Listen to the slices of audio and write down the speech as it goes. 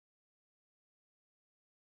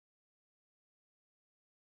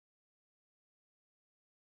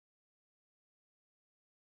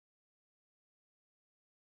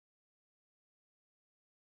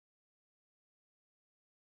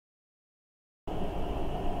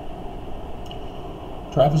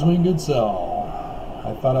Travis Wingoodsell.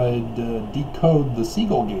 I thought I'd decode the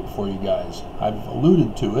Seagull gate for you guys. I've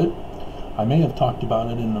alluded to it. I may have talked about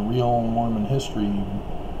it in the Real Mormon History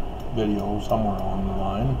video somewhere along the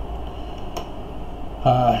line.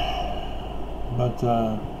 But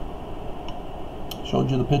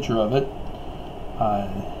showed you the picture of it. I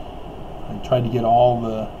tried to get all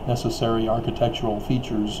the necessary architectural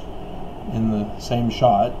features in the same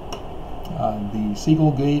shot. The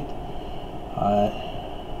Seagull gate,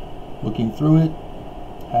 looking through it,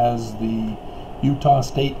 has the Utah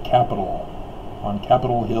State Capitol on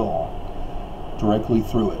Capitol Hill directly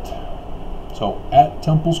through it. So at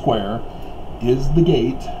Temple Square is the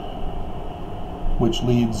gate which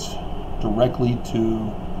leads directly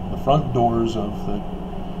to the front doors of the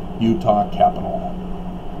Utah Capitol.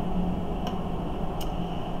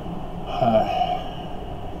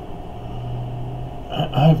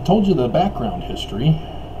 I've told you the background history,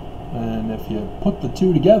 and if you put the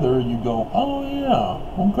two together, you go, oh yeah,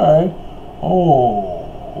 okay, oh,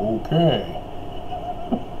 okay.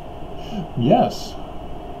 Yes.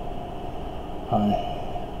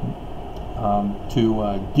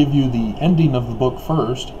 To give you the ending of the book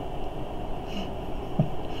first,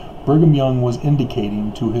 Brigham Young was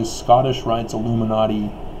indicating to his Scottish Rites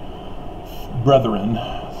Illuminati brethren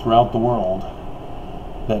throughout the world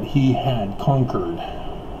that he had conquered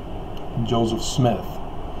Joseph Smith,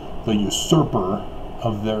 the usurper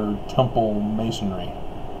of their temple masonry.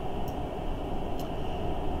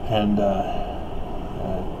 And the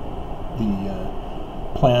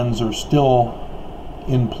plans are still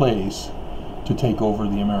in place to take over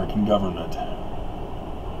the American government.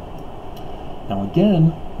 Now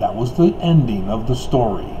again, that was the ending of the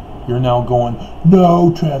story. You're now going,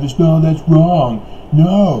 no, Travis, no, that's wrong.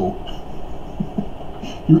 No.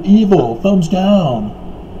 You're evil. Thumbs down.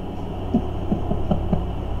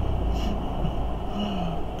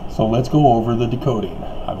 So let's go over the decoding.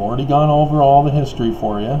 I've already gone over all the history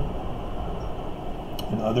for you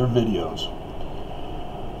in other videos.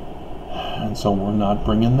 And so we're not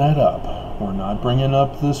bringing that up. We're not bringing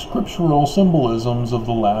up the scriptural symbolisms of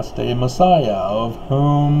the last day Messiah, of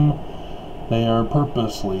whom they are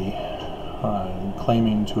purposely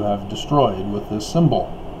claiming to have destroyed with this symbol.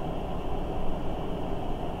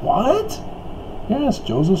 What? Yes,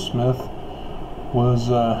 Joseph Smith was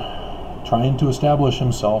trying to establish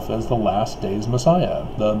himself as the last days Messiah,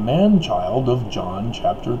 the man-child of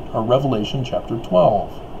Revelation chapter 12.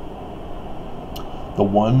 The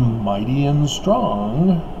one mighty and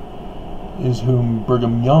strong is whom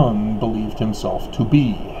Brigham Young believed himself to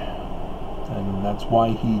be. And that's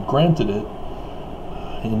why he granted it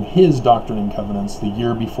in his Doctrine and Covenants the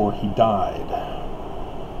year before he died.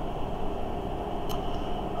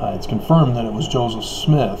 It's confirmed that it was Joseph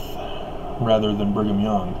Smith rather than Brigham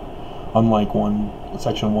Young, unlike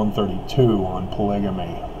section 132 on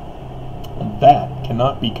polygamy. That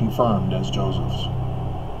cannot be confirmed as Joseph's.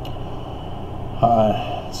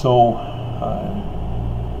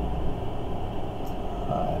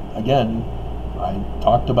 Again, I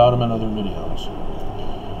talked about him in other videos.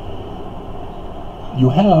 You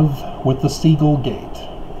have, with the Seagull gate,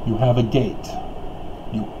 you have a gate.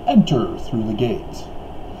 You enter through the gate.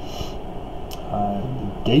 The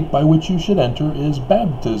gate by which you should enter is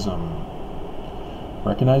baptism.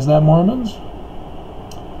 Recognize that, Mormons?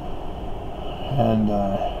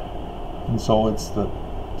 And so it's the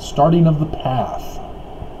starting of the path.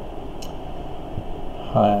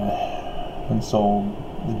 And so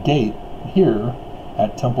the gate here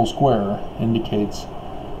at Temple Square indicates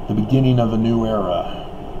the beginning of a new era.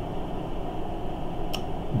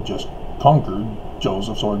 Just conquered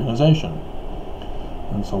Joseph's organization.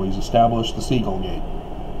 And so he's established the Seagull gate.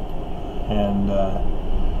 And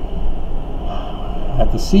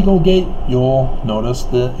at the Seagull gate, you'll notice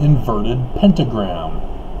the inverted pentagram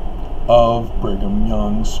of Brigham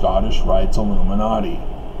Young's Scottish Rites Illuminati,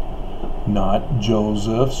 not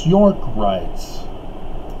Joseph's York Rites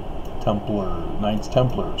Knights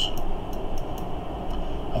Templars.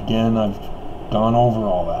 Again, I've gone over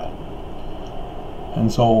all that.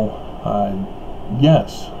 And so,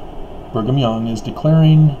 yes, Brigham Young is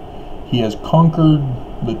declaring he has conquered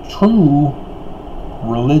the true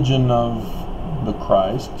religion of the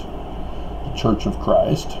Christ, the Church of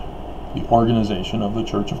Christ, the organization of the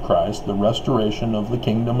Church of Christ, the restoration of the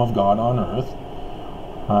kingdom of God on earth.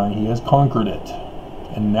 He has conquered it.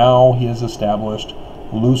 And now he has established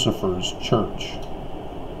Lucifer's church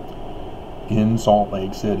in Salt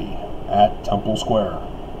Lake City at Temple Square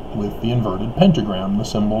with the inverted pentagram, the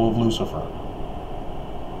symbol of Lucifer.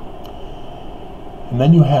 And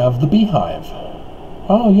then you have the beehive.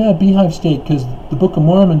 Oh yeah, beehive state, because the Book of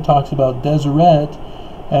Mormon talks about Deseret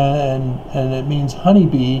and it means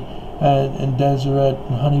honeybee, and Deseret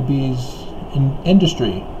and honeybees in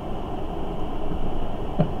industry.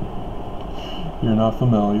 You're not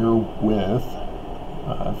familiar with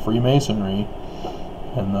Freemasonry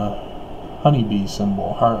and the honeybee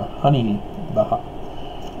symbol, honey, the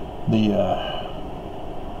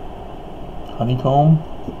honeycomb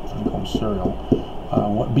cereal.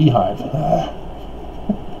 What beehive?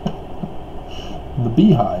 The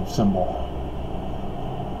beehive symbol.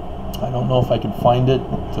 I don't know if I can find it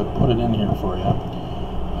to put it in here for you,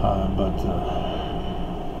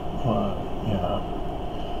 yeah.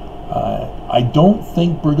 I don't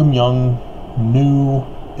think Brigham Young knew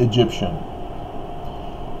Egyptian.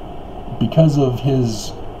 Because of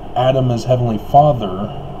his Adam as Heavenly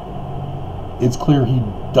Father, it's clear he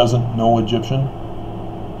doesn't know Egyptian.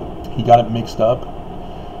 He got it mixed up,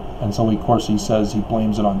 and so of course he says he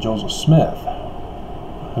blames it on Joseph Smith,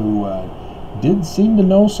 who did seem to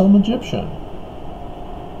know some Egyptian,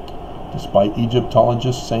 despite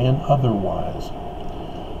Egyptologists saying otherwise.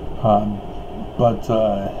 But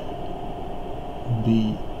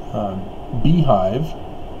the beehive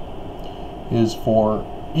is for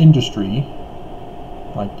industry,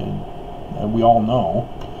 like we all know,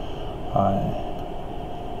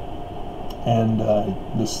 and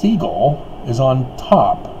the seagull is on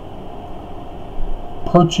top,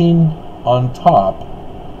 perching on top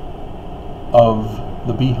of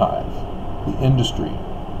the beehive, the industry.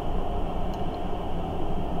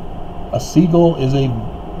 A seagull is a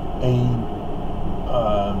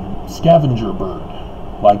scavenger bird,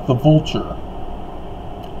 like the vulture.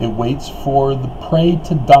 It waits for the prey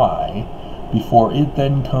to die before it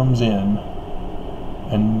then comes in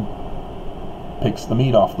and picks the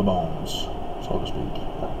meat off the bones, so to speak.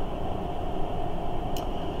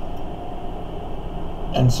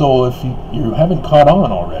 And so if you haven't caught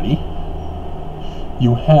on already,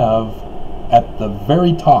 you have at the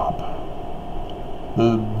very top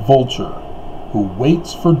the vulture who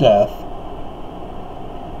waits for death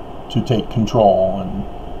to take control and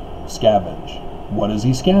scavenge. What is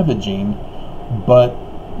he scavenging but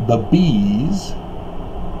the bees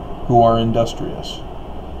who are industrious?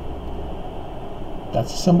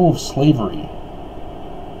 That's a symbol of slavery.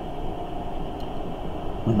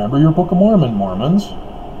 Remember your Book of Mormon, Mormons.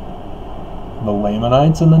 The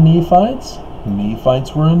Lamanites and the Nephites.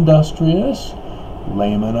 Nephites were industrious.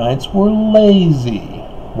 Lamanites were lazy.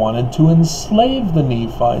 Wanted to enslave the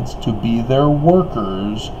Nephites to be their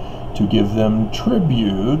workers, to give them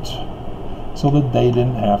tribute, so that they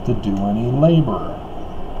didn't have to do any labor.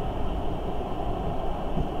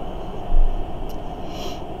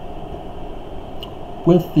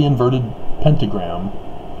 With the inverted pentagram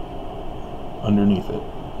underneath it.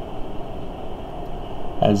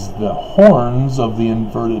 As the horns of the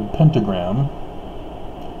inverted pentagram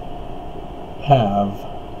have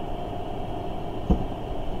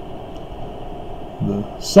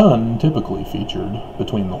the sun typically featured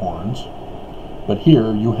between the horns, but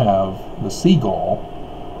here you have the seagull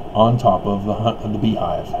on top of the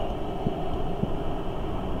beehive,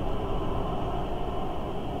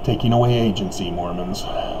 taking away agency, Mormons.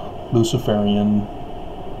 Luciferian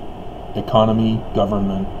economy,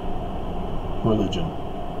 government, religion.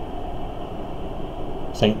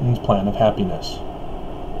 Satan's plan of happiness.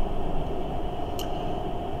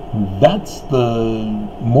 That's the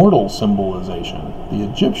mortal symbolization. The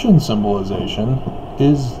Egyptian symbolization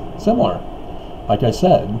is similar. Like I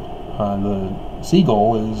said, the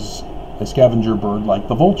seagull is a scavenger bird like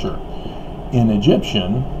the vulture. In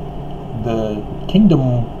Egyptian, the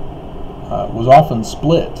kingdom was often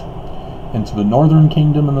split into the northern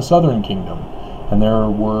kingdom and the southern kingdom. And there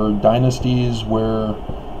were dynasties where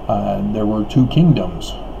there were two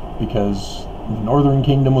kingdoms, because the northern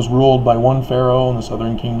kingdom was ruled by one pharaoh and the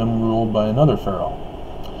southern kingdom ruled by another pharaoh.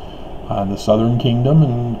 The southern kingdom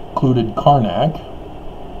included Karnak,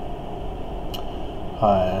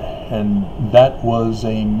 and that was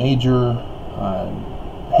a major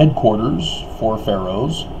headquarters for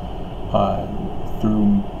pharaohs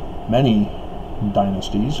through many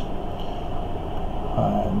dynasties.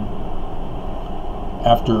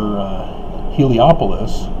 After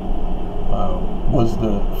Heliopolis was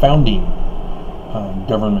the founding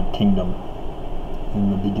government kingdom in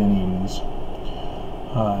the beginnings.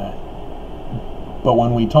 But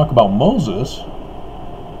when we talk about Moses,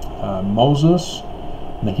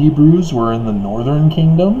 the Hebrews were in the northern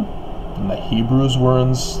kingdom, and the Hebrews were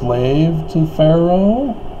enslaved to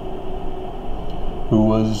Pharaoh, who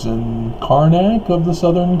was in Karnak of the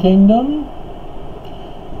southern kingdom.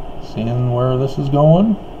 Seeing where this is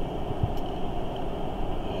going?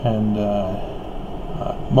 And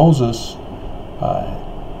Moses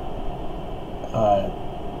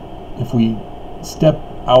if we step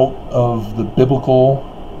out of the biblical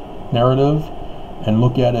narrative and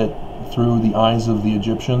look at it through the eyes of the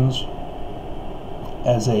Egyptians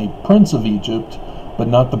as a prince of Egypt, but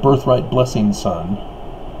not the birthright blessing son,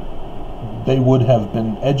 they would have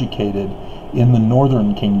been educated in the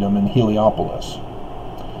northern kingdom in Heliopolis,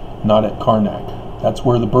 not at Karnak. That's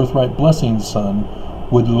where the birthright blessing son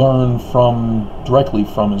would learn directly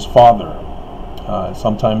from his father.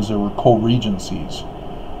 Sometimes there were co-regencies,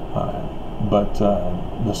 but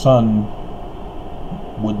the son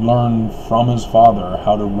would learn from his father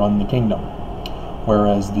how to run the kingdom,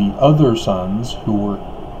 whereas the other sons who were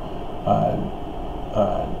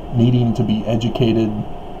needing to be educated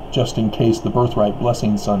just in case the birthright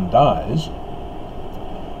blessing son dies,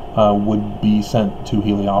 would be sent to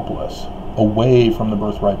Heliopolis, away from the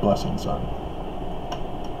birthright blessing son,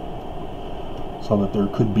 so that there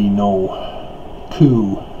could be no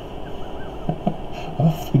coup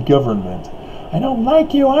of the government. I don't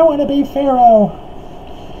like you, I want to be Pharaoh.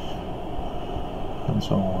 And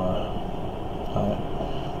so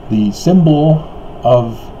the symbol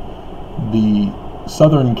of the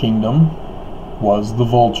southern kingdom was the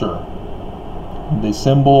vulture. The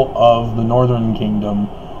symbol of the northern kingdom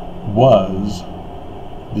was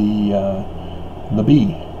the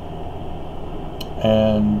bee.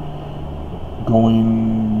 And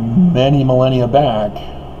going many millennia back,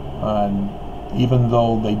 even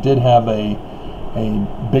though they did have a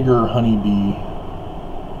bigger honeybee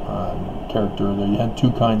character, they had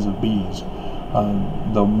two kinds of bees.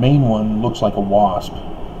 The main one looks like a wasp,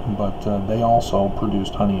 but they also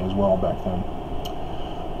produced honey as well back then.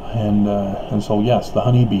 And so yes, the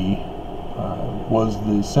honeybee was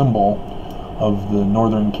the symbol of the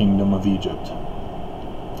northern kingdom of Egypt.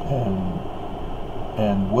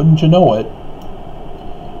 And wouldn't you know it,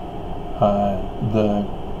 the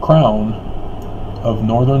crown of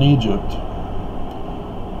northern Egypt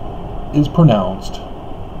is pronounced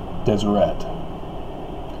Deseret.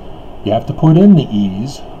 You have to put in the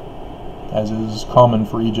E's, as is common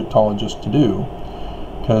for Egyptologists to do,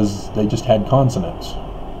 because they just had consonants.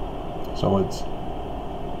 So it's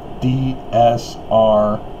D-S-R-T.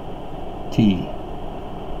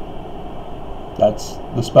 That's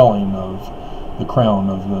the spelling of the crown,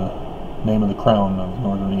 of the name of the crown of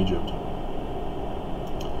northern Egypt.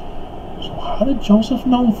 So how did Joseph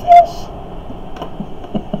know this?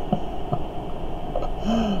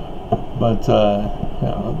 But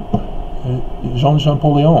Jean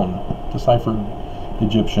Champollion deciphered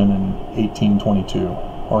Egyptian in 1822,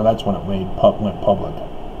 or that's when it went public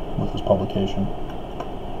with his publication.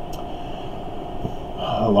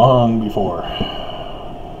 Long before.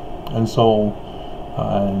 And so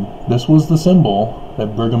this was the symbol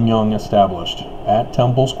that Brigham Young established at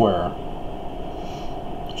Temple Square,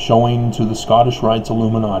 showing to the Scottish Rites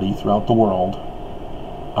Illuminati throughout the world,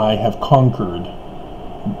 I have conquered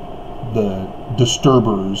the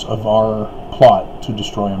disturbers of our plot to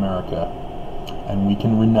destroy America, and we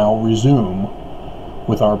can now resume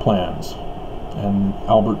with our plans. And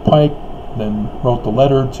Albert Pike then wrote the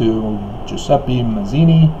letter to Giuseppe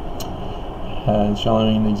Mazzini,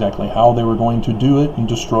 showing exactly how they were going to do it and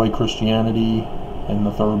destroy Christianity in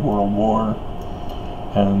the Third World War.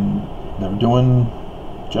 And they're doing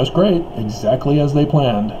just great, exactly as they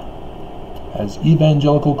planned, as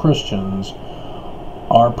evangelical Christians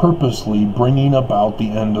are purposely bringing about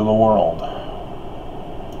the end of the world.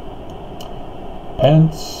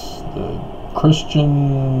 Pence, the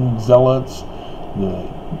Christian zealots, the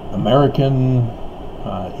American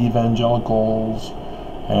evangelicals,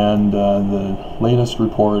 and the latest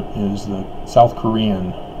report is the South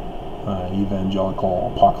Korean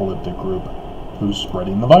evangelical apocalyptic group who's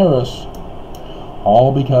spreading the virus,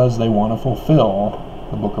 all because they want to fulfill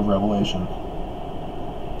the book of Revelation.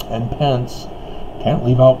 And Pence, can't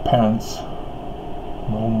leave out Pence,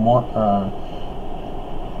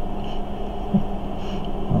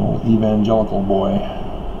 little evangelical boy,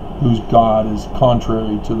 whose God is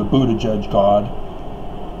contrary to the Buttigieg God.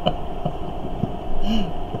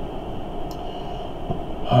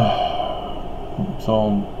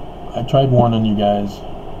 So I tried warning you guys,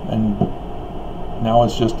 and now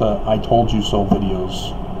it's just a I told you so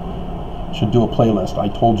videos. Should do a playlist, I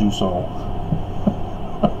told you so.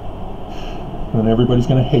 And everybody's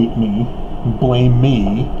gonna hate me, blame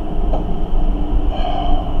me.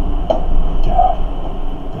 God.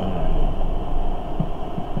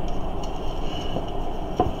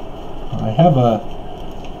 I have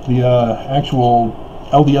the actual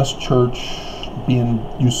LDS church being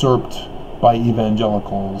usurped by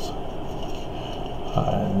evangelicals.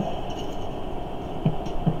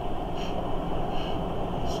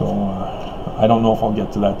 So I don't know if I'll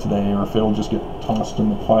get to that today or if it'll just get tossed in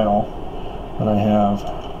the file that I have.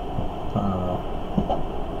 I don't know.